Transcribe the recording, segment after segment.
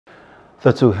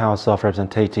The two House of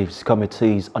Representatives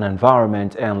Committees on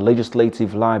Environment and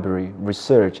Legislative Library,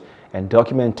 Research and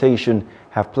Documentation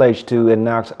have pledged to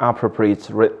enact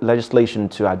appropriate legislation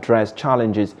to address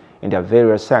challenges in their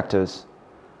various sectors.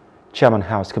 Chairman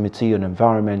House Committee on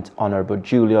Environment, Honorable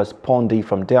Julius Pondi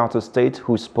from Delta State,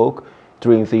 who spoke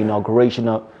during the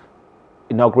inauguration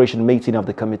meeting of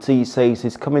the committee, says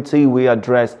his committee will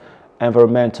address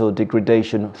environmental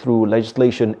degradation through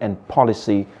legislation and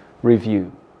policy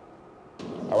review.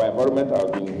 Our environment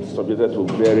has been subjected to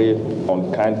very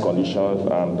unkind conditions,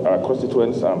 and our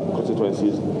constituents and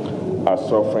constituencies are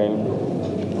suffering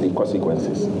the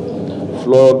consequences.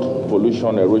 Flood,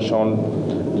 pollution,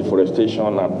 erosion,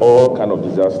 deforestation, and all kinds of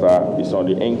disaster is on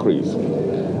the increase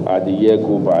as the year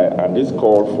goes by, and this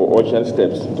calls for urgent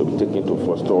steps to be taken to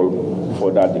forestall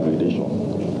further degradation.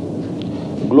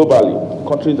 Globally,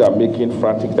 countries are making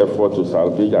frantic efforts to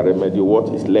salvage and remedy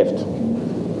what is left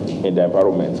in the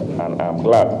environment, and I'm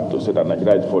glad to say that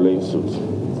Nigeria is following suit.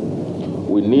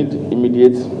 We need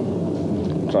immediate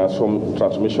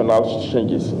transformational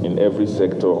changes in every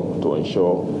sector to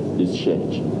ensure this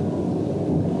change.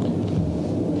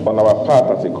 On our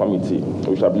part as a committee,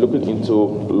 we shall be looking into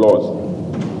laws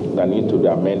that need to be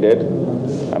amended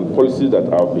and policies that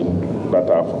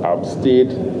have stayed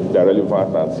their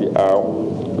relevance, and see how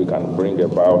we can bring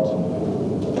about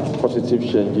positive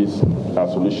changes and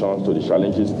solutions to the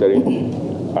challenges staring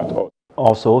at us.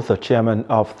 Also, the chairman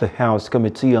of the House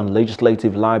Committee on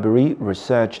Legislative Library,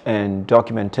 Research and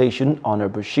Documentation,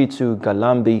 Honorable Shitu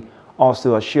Galambi,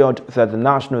 also assured that the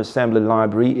National Assembly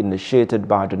Library, initiated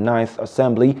by the 9th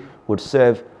Assembly, would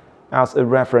serve as a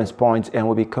reference point and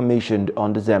will be commissioned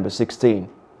on December 16.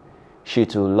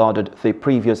 Shitu lauded the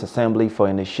previous Assembly for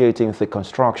initiating the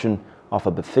construction of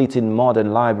a befitting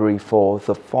modern library for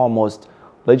the foremost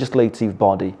legislative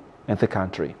body in the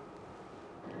country.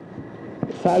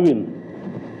 Serving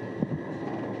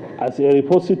as a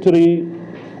repository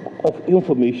of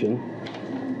information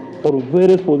on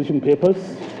various position papers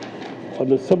on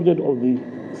the subject of the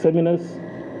seminars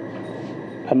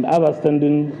and other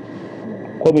standing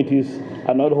committees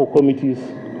and ad hoc committees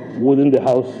within the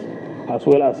House, as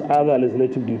well as other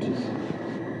legislative duties.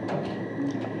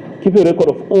 Keep a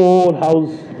record of all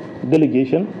House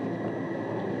delegation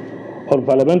on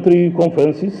parliamentary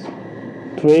conferences,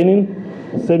 training,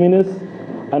 seminars,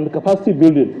 and capacity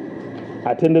building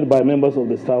attended by members and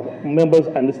the staff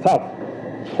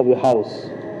of the House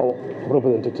of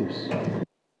Representatives.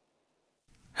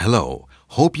 Hello,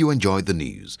 hope you enjoyed the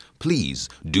news. Please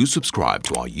do subscribe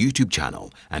to our YouTube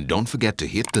channel and don't forget to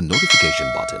hit the notification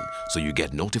button so you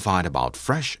get notified about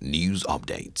fresh news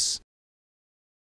updates.